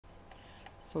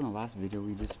So in the last video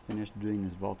we just finished doing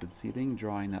this vaulted ceiling,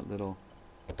 drawing that little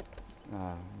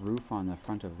roof on the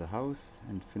front of the house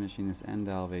and finishing this end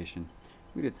elevation.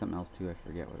 We did something else too, I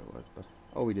forget what it was,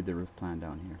 but we did the roof plan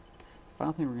down here. The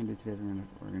final thing we're going to do today is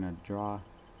we're going to draw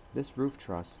this roof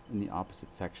truss in the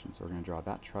opposite section. So we're going to draw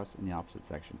that truss in the opposite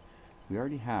section. We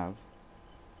already have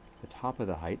the top of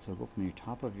the height, so go from your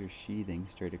top of your sheathing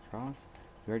straight across.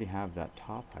 We already have that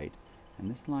top height,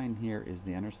 and this line here is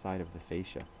the underside of the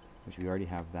fascia, which we already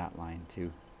have that line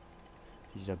too.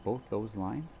 So you just have both those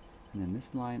lines, and then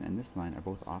this line and this line are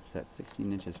both offset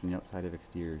 16 inches from the outside of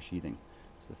exterior sheathing.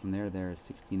 So from there is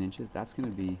 16 inches. That's going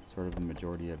to be sort of the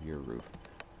majority of your roof.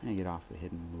 I'm going to get off the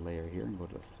hidden layer here and go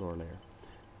to the floor layer,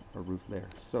 or roof layer.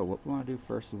 So what we want to do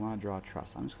first is we want to draw a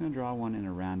truss. I'm just going to draw one in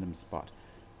a random spot.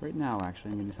 Right now,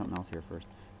 actually, I'm going to do something else here first.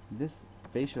 This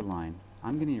fascia line,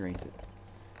 I'm going to erase it,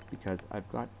 because I've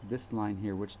got this line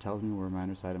here which tells me where my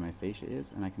underside of my fascia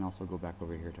is, and I can also go back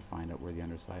over here to find out where the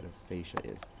underside of fascia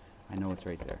is. I know it's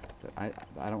right there, but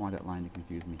I don't want that line to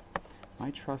confuse me. My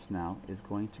truss now is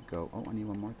going to go, oh, I need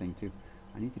one more thing too.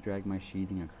 I need to drag my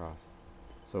sheathing across.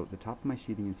 So the top of my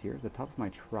sheathing is here, the top of my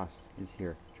truss is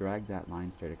here. Drag that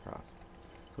line straight across.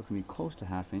 So it's going to be close to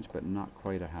 ½ inch, but not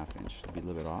quite a ½ inch. It'll be a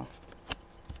little bit off.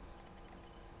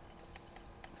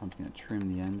 So I'm just going to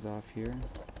trim the ends off here.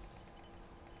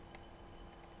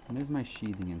 And there's my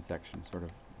sheathing in section, sort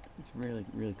of. It's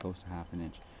really close to ½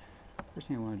 inch. First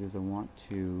thing I want to do is I want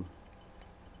to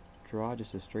draw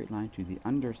just a straight line to the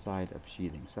underside of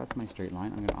sheathing. So that's my straight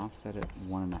line. I'm going to offset it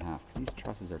 1.5, because these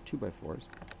trusses are 2x4s.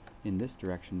 In this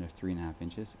direction they're 3.5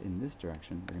 inches. In this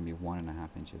direction they're going to be 1.5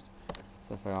 inches.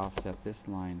 So if I offset this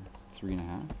line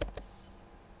 3.5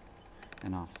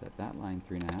 and offset that line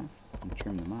 3.5 and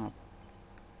trim them up,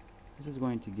 this is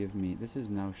going to give me, this is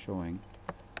now showing,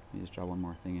 let me just draw one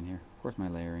more thing in here. Of course my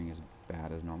layering is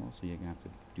bad as normal, so you're going to have to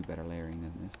do better layering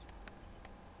than this.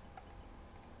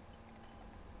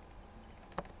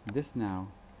 This now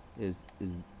is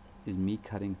me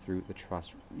cutting through the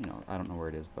truss. You know, I don't know where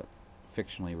it is, but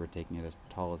fictionally we're taking it as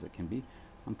tall as it can be.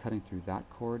 I'm cutting through that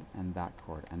cord, and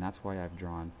that's why I've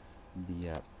drawn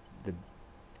the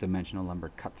dimensional lumber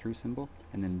cut through symbol.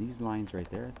 And then these lines right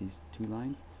there, these two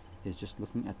lines, is just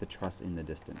looking at the truss in the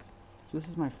distance. So this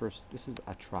is my first, this is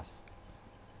a truss,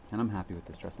 and I'm happy with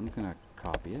this truss. I'm going to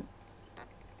copy it.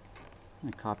 I'm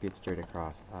going to copy it straight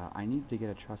across. I need to get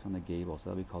a truss on the gable, so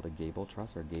that'll be called a gable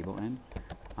truss or gable end.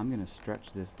 I'm going to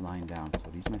stretch this line down.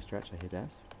 So to use my stretch, I hit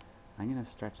S. I'm going to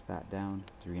stretch that down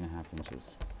 3.5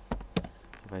 inches.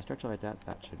 So if I stretch it like that,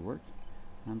 that should work.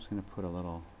 And I'm just going to put a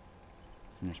little,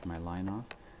 finish my line off.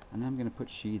 And then I'm going to put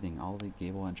sheathing. All the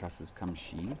gable end trusses come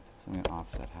sheathed, so I'm going to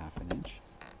offset ½ inch.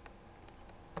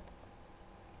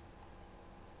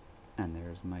 And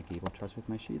there's my gable truss with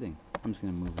my sheathing. I'm just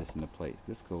going to move this into place.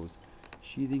 This goes,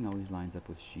 sheathing always lines up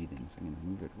with sheathing, so I'm going to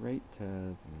move it right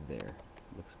to there.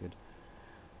 Looks good.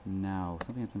 Now,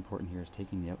 something that's important here is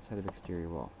taking the outside of exterior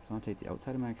wall. So I'm going to take the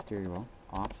outside of my exterior wall,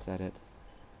 offset it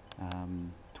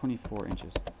 24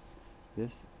 inches.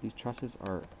 These trusses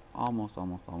are almost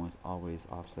always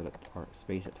offset at, or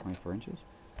spaced at 24 inches.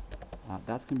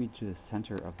 That's going to be to the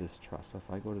center of this truss. So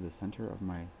if I go to the center of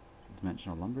my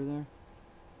dimensional lumber there,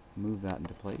 move that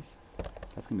into place,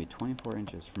 that's going to be 24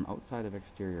 inches from outside of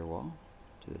exterior wall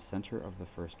to the center of the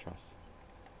first truss.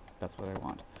 That's what I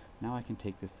want. Now I can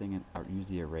take this thing and use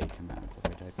the array command. So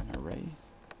if I type in array,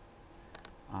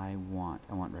 I want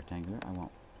rectangular, I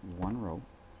want one row,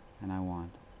 and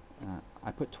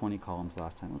I put 20 columns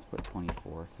last time. Let's put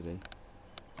 24 today.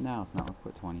 No, it's not. Let's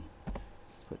put 20.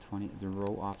 Let's put 20. The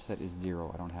row offset is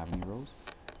 0. I don't have any rows.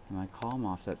 And my column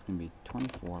offset is going to be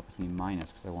 24. It's going to be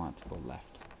minus because I want it to go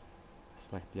left.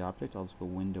 Select the object. I'll just go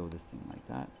window this thing like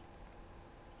that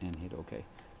and hit OK.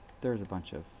 There's a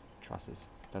bunch of trusses.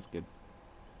 That's good.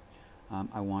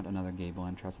 I want another gable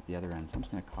end truss at the other end, so I'm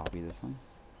just going to copy this one.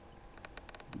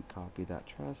 And copy that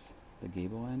truss, the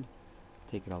gable end,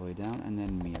 take it all the way down, and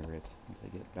then mirror it. Once I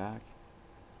get it back,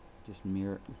 just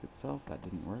mirror it with itself. That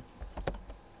didn't work.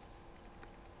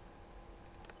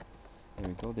 There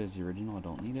we go. There's the original. I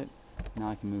don't need it. Now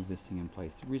I can move this thing in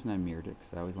place. The reason I mirrored it,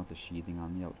 because I always want the sheathing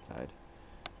on the outside.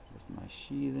 There's my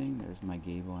sheathing. There's my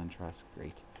gable end truss.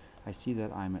 Great. I see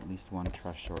that I'm at least one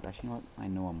truss short. Actually, you know what? I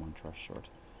know I'm one truss short.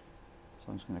 So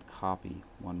I'm just going to copy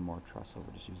one more truss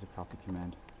over. Just use the copy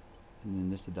command. And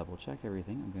then just to double check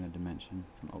everything, I'm going to dimension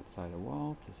from outside of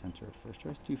wall to center of first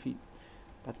truss 2 feet.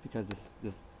 That's because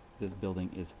this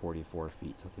building is 44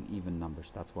 feet, so it's an even number.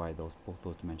 So that's why both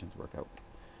those dimensions work out.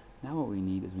 Now what we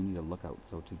need is we need a lookout.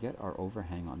 So to get our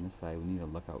overhang on this side, we need a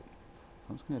lookout. So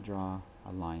I'm just going to draw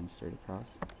a line straight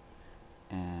across.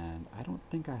 And I don't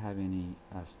think I have any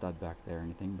stud back there or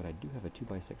anything, but I do have a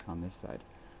 2x6 on this side.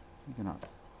 So I'm going to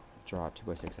draw a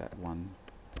 2x6 at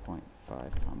 1.5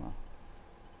 comma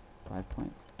 5.5.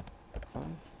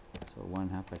 So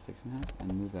 1.5 by 6.5,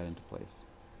 and move that into place.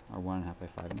 Or 1.5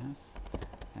 by 5.5,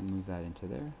 and move that into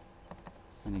there.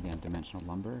 And again, dimensional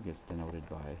lumber gets denoted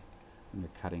by, when you're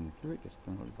cutting through it, gets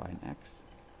denoted by an X.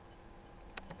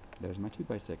 There's my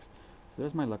 2x6. So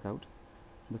there's my lookout,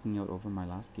 looking out over my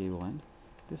last gable end.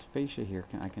 This fascia here,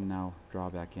 I can now draw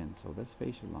back in. So this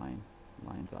fascia line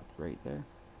lines up right there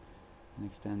and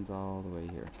extends all the way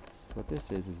here. So what this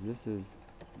is this is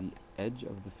the edge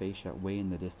of the fascia way in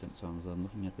the distance. So as I'm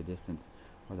looking at the distance,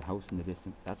 or the house in the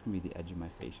distance, that's going to be the edge of my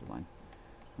fascia line.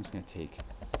 I'm just going to take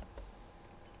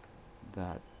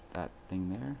that thing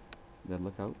there, the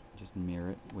lookout, just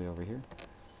mirror it way over here,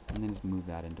 and then just move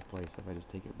that into place. So if I just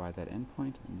take it by that end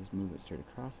point and just move it straight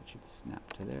across, it should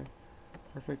snap to there.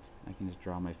 Perfect. I can just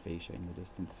draw my fascia in the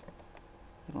distance.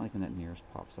 I don't like when that nearest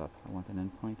pops up. I want an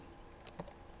end point.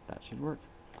 That should work.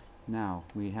 Now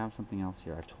we have something else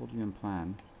here. I've told you in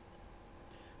plan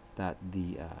that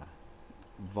the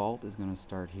vault is going to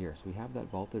start here. So we have that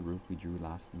vaulted roof we drew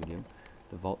last video.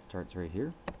 The vault starts right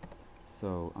here.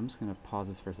 So I'm just going to pause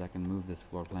this for a second, move this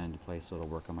floor plan into place so it'll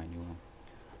work on my new one.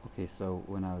 Okay, so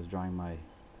when I was drawing my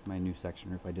new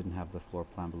section roof, I didn't have the floor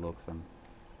plan below because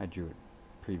I drew it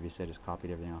previously. I just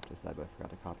copied everything off to the side, but I forgot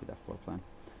to copy that floor plan.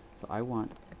 So I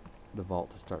want the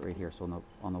vault to start right here. So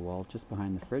on the wall just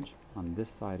behind the fridge, on this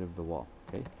side of the wall.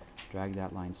 Okay, drag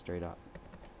that line straight up.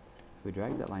 If we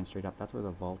drag that line straight up, that's where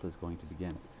the vault is going to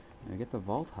begin. And we get the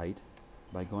vault height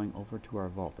by going over to our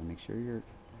vault, and make sure your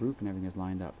roof and everything is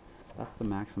lined up. That's the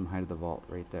maximum height of the vault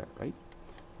right there, right?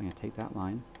 So I'm going to take that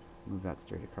line, move that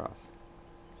straight across.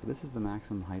 So this is the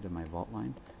maximum height of my vault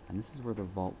line, and this is where the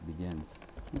vault begins.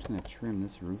 I'm just going to trim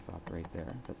this roof up right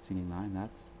there. That ceiling line,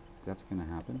 that's going to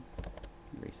happen.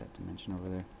 Erase that dimension over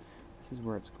there. This is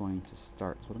where it's going to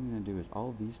start. So what I'm going to do is, all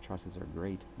of these trusses are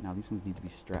great. Now these ones need to be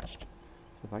stretched.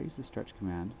 So if I use the stretch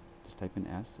command, just type in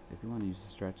S. If you want to use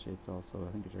the stretch, it's also,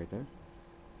 I think it's right there.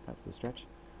 That's the stretch.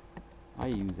 I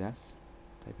use S.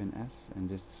 Type in S and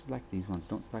just select these ones.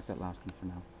 Don't select that last one for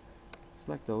now.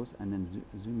 Select those and then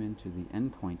zoom into the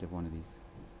end point of one of these.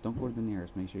 Don't go to the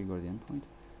nearest. Make sure you go to the end point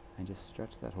and just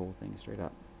stretch that whole thing straight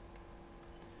up.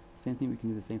 Same thing, we can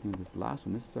do the same thing with this last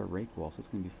one. This is our rake wall, so it's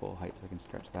going to be full height, so I can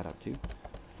stretch that up too.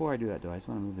 Before I do that though, I just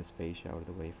want to move this fascia out of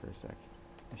the way for a sec.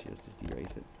 Actually, let's just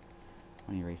erase it.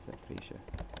 I want to erase that fascia.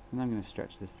 And I'm going to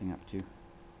stretch this thing up too.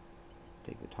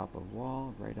 Take the top of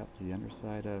wall right up to the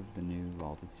underside of the new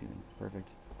vaulted ceiling. Perfect.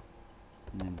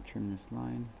 And then trim this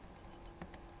line.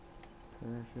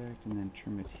 Perfect. And then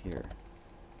trim it here.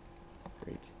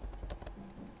 Great.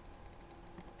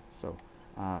 So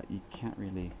you can't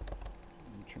really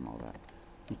trim all that.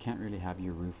 You can't really have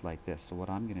your roof like this. So what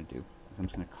I'm going to do is I'm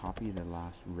just going to copy the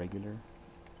last regular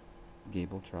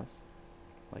gable truss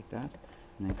like that,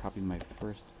 and then copy my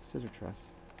first scissor truss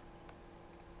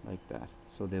like that,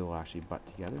 so they will actually butt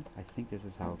together. I think this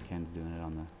is how Ken's doing it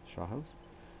on the Shaw house.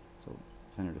 So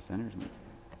center to center is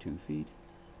 2 feet.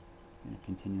 I'm going to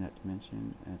continue that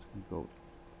dimension, and it's going to go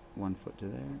 1 foot to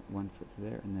there, 1 foot to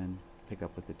there, and then pick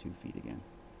up with the 2 feet again.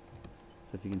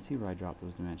 So if you can see where I dropped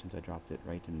those dimensions, I dropped it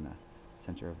right in the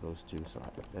center of those two. So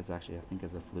that's actually, I think,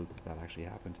 as a fluke that actually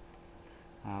happened.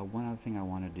 One other thing I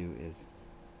want to do is,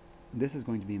 this is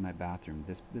going to be my bathroom.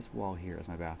 This wall here is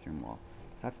my bathroom wall.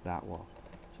 That's that wall.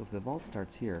 So if the vault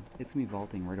starts here, it's going to be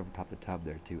vaulting right over top of the tub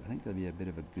there too. I think that'll be a bit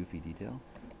of a goofy detail.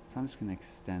 So I'm just going to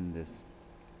extend this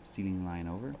ceiling line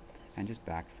over and just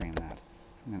back frame that.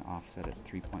 I'm going to offset it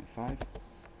to 3.5.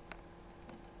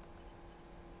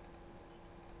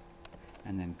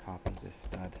 And then copy this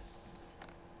stud.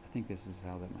 I think this is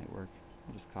how that might work.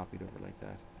 I'll just copy it over like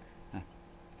that. And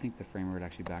I think the framer would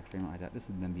actually back frame it like that. This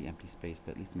would then be empty space,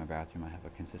 but at least in my bathroom I have a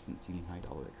consistent ceiling height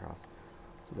all the way across,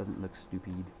 so it doesn't look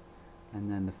stupid. And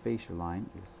then the fascia line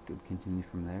is good, continue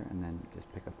from there, and then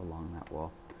just pick up along that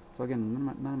wall. So again,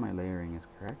 none of my layering is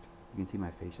correct. You can see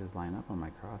my fascias line up on my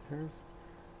crosshairs.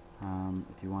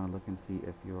 If you want to look and see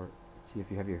if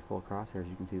you have your full crosshairs,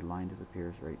 you can see the line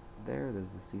disappears right there. There's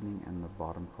the ceiling and the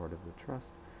bottom part of the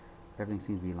truss. Everything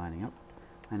seems to be lining up.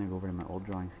 I'm going to go over to my old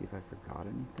drawing, see if I forgot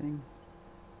anything.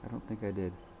 I don't think I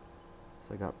did.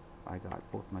 So I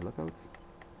got both my lookouts.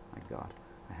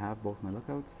 I have both my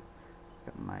lookouts.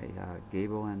 Got my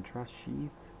gable and truss sheath,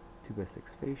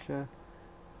 2x6 fascia.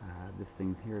 This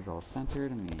thing here is all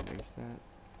centered. I'm going to erase that.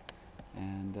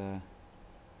 And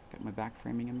got my back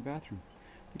framing in the bathroom.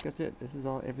 I think that's it. This is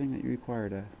everything that you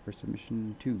required for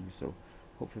submission 2. So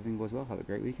hope everything goes well. Have a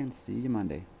great weekend. See you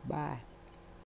Monday. Bye.